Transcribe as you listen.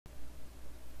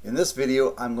In this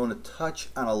video, I'm going to touch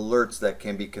on alerts that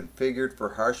can be configured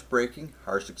for harsh braking,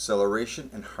 harsh acceleration,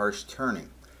 and harsh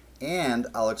turning. And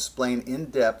I'll explain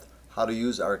in depth how to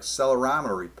use our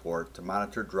accelerometer report to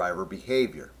monitor driver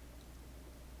behavior.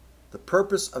 The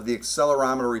purpose of the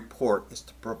accelerometer report is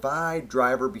to provide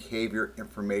driver behavior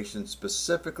information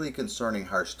specifically concerning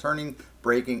harsh turning,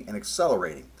 braking, and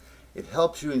accelerating. It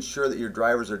helps you ensure that your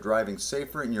drivers are driving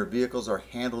safer and your vehicles are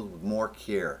handled with more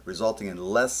care, resulting in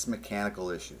less mechanical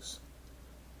issues.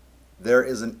 There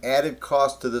is an added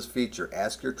cost to this feature.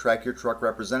 Ask your Track Your Truck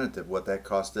representative what that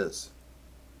cost is.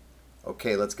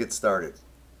 Okay, let's get started.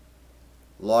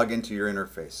 Log into your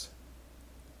interface.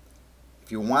 If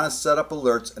you want to set up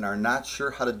alerts and are not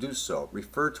sure how to do so,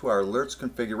 refer to our alerts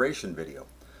configuration video.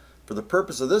 For the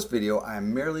purpose of this video, I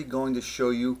am merely going to show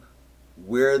you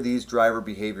where these driver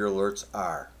behavior alerts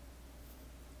are.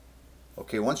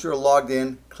 Okay, once you're logged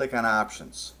in, click on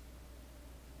Options.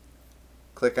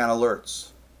 Click on Alerts.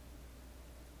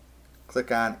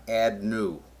 Click on Add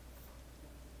New.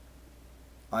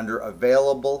 Under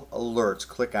Available Alerts,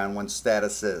 click on When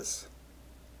Status Is.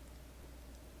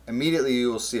 Immediately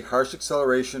you will see harsh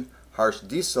acceleration, harsh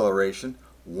deceleration,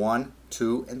 1,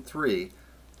 2, and 3,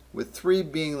 with 3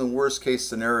 being the worst case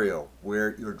scenario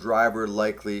where your driver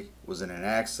likely was in an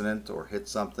accident or hit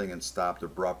something and stopped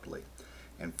abruptly.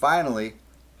 And finally,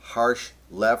 harsh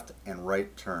left and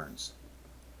right turns.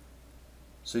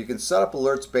 So you can set up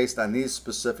alerts based on these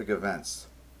specific events.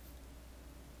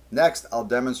 Next, I'll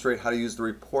demonstrate how to use the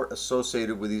report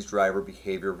associated with these driver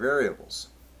behavior variables.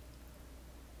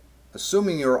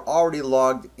 Assuming you're already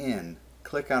logged in,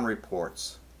 click on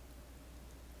Reports.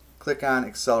 Click on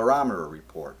Accelerometer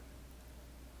Report.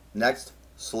 Next,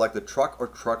 select the truck or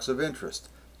trucks of interest.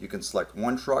 You can select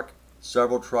one truck,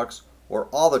 several trucks, or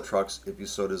all the trucks if you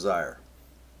so desire.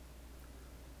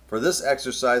 For this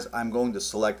exercise, I'm going to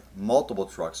select multiple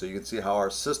trucks so you can see how our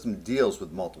system deals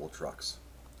with multiple trucks.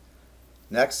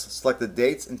 Next, select the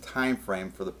dates and time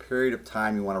frame for the period of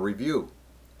time you want to review.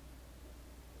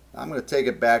 I'm going to take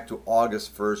it back to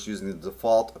August 1st using the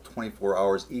default of 24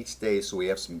 hours each day so we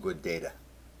have some good data.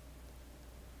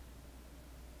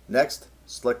 Next,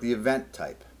 select the event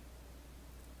type.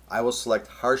 I will select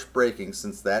harsh braking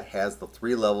since that has the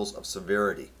 3 levels of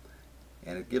severity,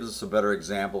 and it gives us a better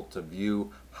example to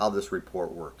view how this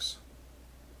report works.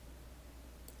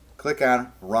 Click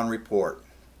on Run Report.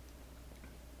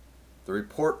 The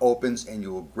report opens and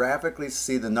you will graphically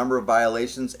see the number of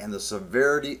violations and the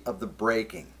severity of the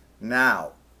braking.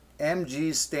 Now,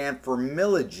 mg's stand for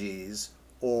milliGs,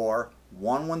 or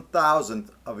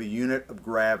 1/1000th of a unit of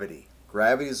gravity.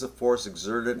 Gravity is the force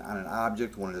exerted on an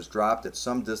object when it is dropped at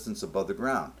some distance above the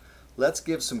ground. Let's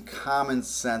give some common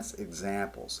sense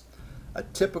examples. A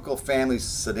typical family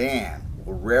sedan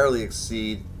will rarely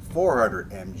exceed 400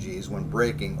 mg's when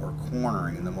braking or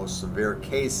cornering in the most severe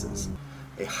cases.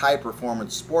 A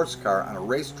high-performance sports car on a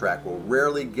racetrack will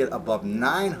rarely get above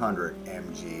 900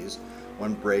 mg's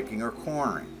when braking or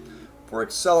cornering. For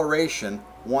acceleration,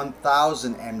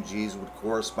 1000 mg's would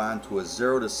correspond to a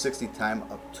 0 to 60 time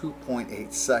of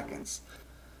 2.8 seconds.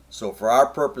 So for our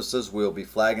purposes, we'll be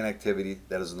flagging activity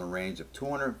that is in the range of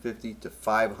 250 to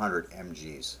 500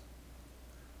 mg's.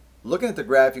 Looking at the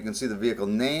graph, you can see the vehicle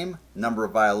name, number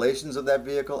of violations of that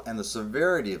vehicle, and the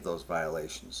severity of those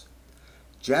violations.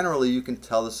 Generally, you can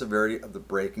tell the severity of the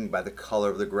braking by the color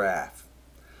of the graph.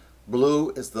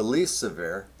 Blue is the least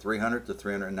severe, 300 to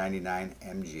 399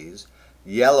 mg's.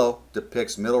 Yellow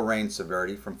depicts middle range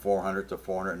severity from 400 to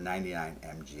 499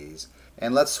 mg's.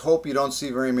 And let's hope you don't see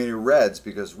very many reds,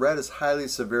 because red is highly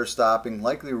severe stopping,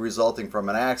 likely resulting from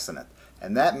an accident,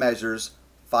 and that measures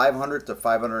 500 to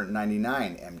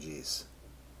 599 mg's.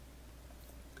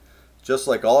 Just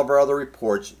like all of our other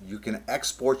reports, you can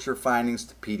export your findings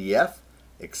to PDF,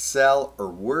 Excel, or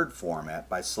Word format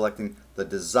by selecting the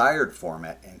desired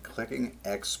format and clicking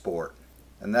Export.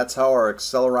 And that's how our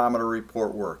accelerometer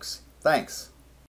report works. Thanks.